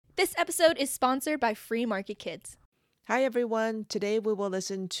This episode is sponsored by Free Market Kids. Hi everyone. Today we will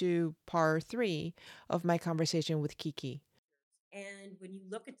listen to part 3 of my conversation with Kiki. And when you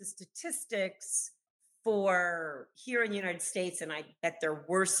look at the statistics for here in the United States, and I bet they're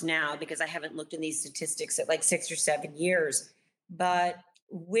worse now because I haven't looked in these statistics at like 6 or 7 years, but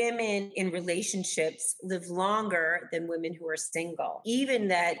women in relationships live longer than women who are single. Even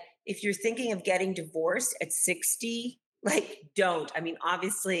that, if you're thinking of getting divorced at 60, like don't. I mean,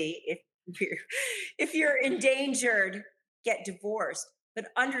 obviously, if you're endangered, get divorced, but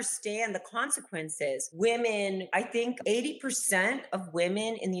understand the consequences. Women, I think 80% of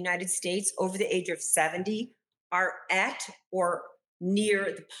women in the United States over the age of 70 are at or near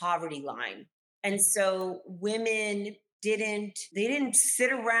the poverty line. And so women didn't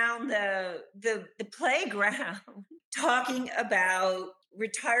sit around the playground talking about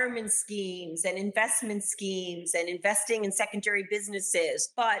retirement schemes and investment schemes and investing in secondary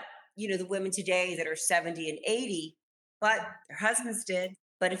businesses. But the women today that are 70 and 80, but their husbands did.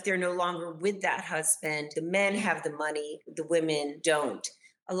 But if they're no longer with that husband, the men have the money, the women don't.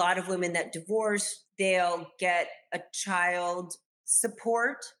 A lot of women that divorce, they'll get a child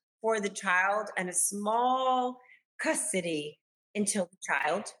support for the child and a small custody until the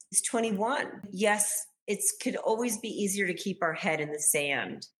child is 21. Yes, it could always be easier to keep our head in the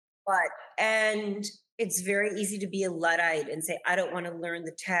sand, and it's very easy to be a Luddite and say, I don't want to learn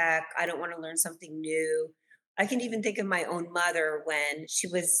the tech. I don't want to learn something new. I can even think of my own mother when she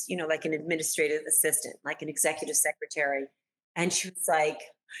was, like an administrative assistant, like an executive secretary. And she was like,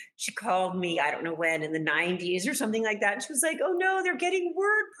 she called me, I don't know when, in the 90s or something like that. And she was like, oh no, they're getting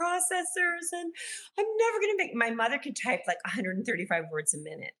word processors. And I'm never going to make, my mother could type like 135 words a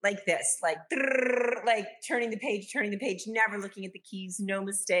minute, like this, like, like turning the page, never looking at the keys, no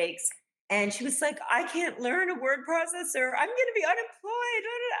mistakes. And she was like, I can't learn a word processor. I'm going to be unemployed.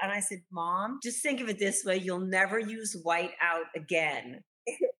 And I said, Mom, just think of it this way. You'll never use whiteout again.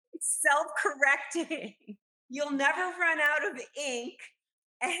 It's self-correcting. You'll never run out of ink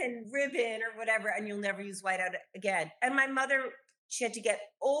and ribbon or whatever, and you'll never use whiteout again. And my mother, she had to get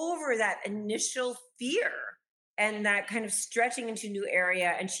over that initial fear and that kind of stretching into new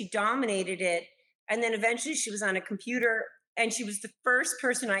area, and she dominated it. And then eventually she was on a computer, and she was the first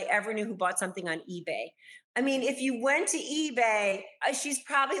person I ever knew who bought something on eBay. I mean, if you went to eBay, she's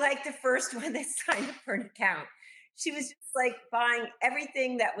probably like the first one that signed up for an account. She was just like buying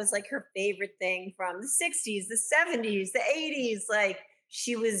everything that was like her favorite thing from the 60s, the 70s, the 80s. Like,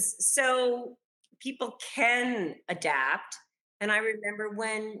 she was so, people can adapt. And I remember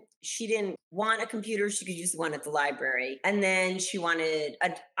when she didn't want a computer, she could use the one at the library. And then she wanted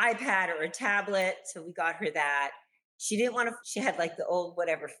an iPad or a tablet. So we got her that. She didn't want to, she had like the old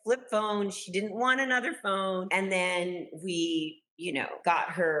whatever flip phone. She didn't want another phone. And then we,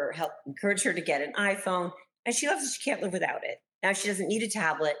 got her, helped encourage her to get an iPhone. And she loves it. She can't live without it. Now she doesn't need a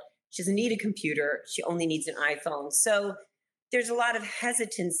tablet. She doesn't need a computer. She only needs an iPhone. So there's a lot of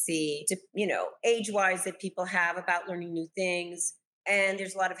hesitancy to, age-wise that people have about learning new things. And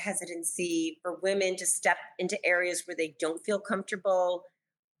there's a lot of hesitancy for women to step into areas where they don't feel comfortable,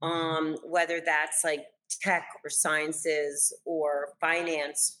 whether that's like tech or sciences or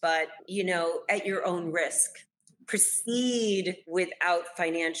finance, but, at your own risk. Proceed without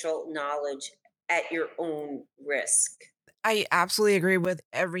financial knowledge at your own risk. I absolutely agree with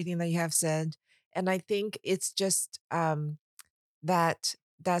everything that you have said. And I think it's just that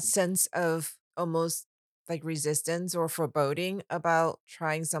sense of almost like resistance or foreboding about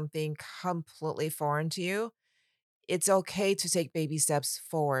trying something completely foreign to you. It's okay to take baby steps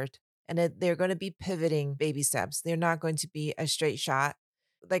forward, and they're going to be pivoting baby steps. They're not going to be a straight shot.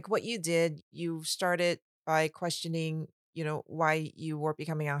 Like what you did, you started by questioning, why you were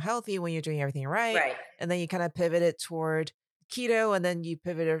becoming unhealthy when you're doing everything right. Right. And then you kind of pivoted toward keto, and then you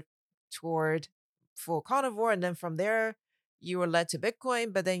pivoted toward full carnivore. And then from there, you were led to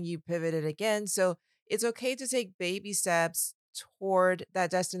Bitcoin, but then you pivoted again. So it's okay to take baby steps toward that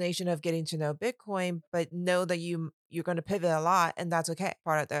destination of getting to know Bitcoin, but know that you're going to pivot a lot, and that's okay,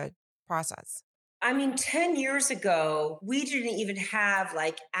 part of the process. I mean, 10 years ago, we didn't even have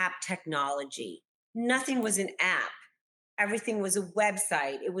like app technology. Nothing was an app. Everything was a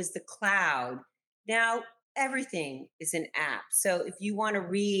website. It was the cloud. Now everything is an app. So if you want to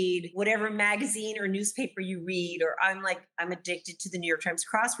read whatever magazine or newspaper you read, or I'm addicted to the New York Times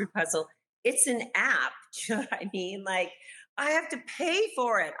crossword puzzle, it's an app. Do you know what I mean? Like, I have to pay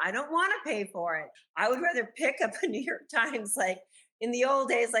for it. I don't want to pay for it. I would rather pick up a New York Times like in the old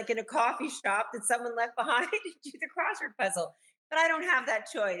days, like in a coffee shop that someone left behind, and do the crossword puzzle. but I don't have that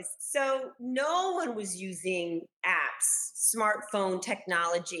choice. So no one was using apps, smartphone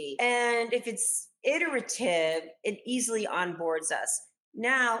technology. And if it's iterative, it easily onboards us.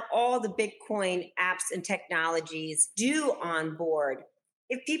 Now, all the Bitcoin apps and technologies do onboard.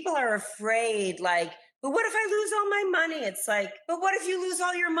 If people are afraid, like, but what if I lose all my money? It's like, but what if you lose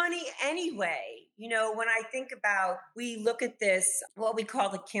all your money anyway? When I think about, we look at this, what we call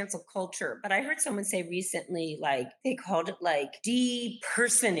the cancel culture, but I heard someone say recently, like, they called it like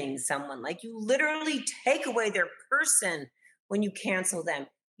depersoning someone. Like, you literally take away their person when you cancel them.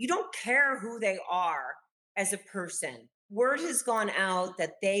 You don't care who they are as a person. Word has gone out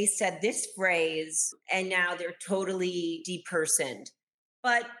that they said this phrase and now they're totally depersoned.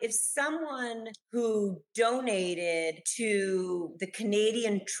 But if someone who donated to the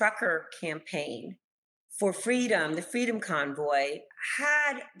Canadian trucker campaign for freedom, the Freedom Convoy,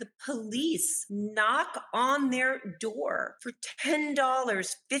 had the police knock on their door for $10,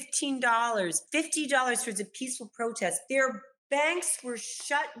 $15, $50 for the peaceful protest, their banks were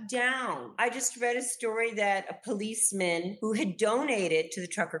shut down. I just read a story that a policeman who had donated to the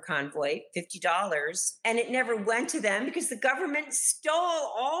trucker convoy $50 and it never went to them because the government stole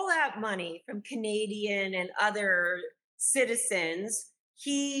all that money from Canadian and other citizens.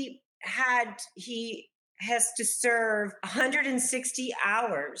 He has to serve 160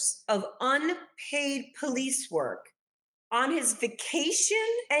 hours of unpaid police work on his vacation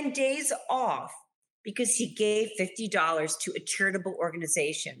and days off because he gave $50 to a charitable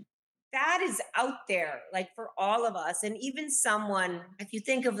organization. That is out there, like for all of us. And even someone, if you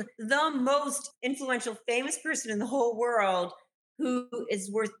think of the most influential, famous person in the whole world who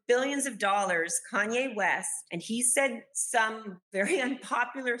is worth billions of dollars, Kanye West, and he said some very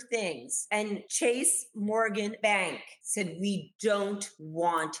unpopular things. And Chase Morgan Bank said, we don't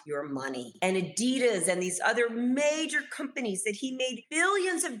want your money. And Adidas and these other major companies that he made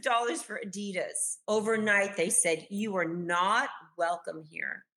billions of dollars for Adidas. Overnight, they said, you are not welcome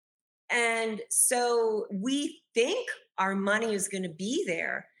here. And so we think our money is going to be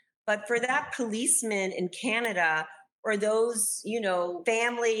there. But for that policeman in Canada or those,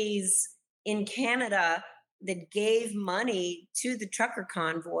 families in Canada that gave money to the trucker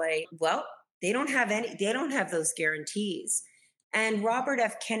convoy, well, they don't have those guarantees. And Robert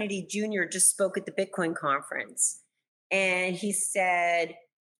F. Kennedy Jr. just spoke at the Bitcoin conference. And he said,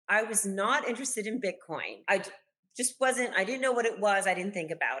 I was not interested in Bitcoin. I didn't know what it was. I didn't think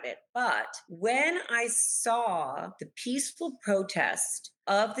about it. But when I saw the peaceful protest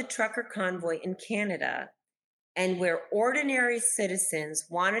of the trucker convoy in Canada, and where ordinary citizens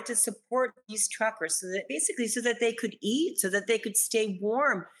wanted to support these truckers so that they could eat, so that they could stay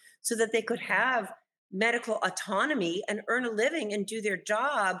warm, so that they could have medical autonomy and earn a living and do their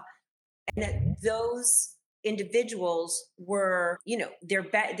job, and that those individuals were,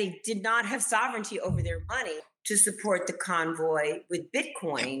 they did not have sovereignty over their money to support the convoy with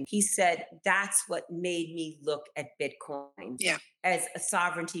Bitcoin. He said, that's what made me look at Bitcoin as a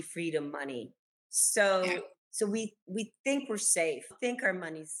sovereignty freedom money. So we think we're safe, think our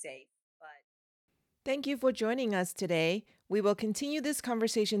money's safe. But Thank you for joining us today. We will continue this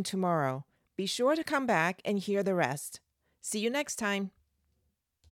conversation tomorrow. Be sure to come back and hear the rest. See you next time.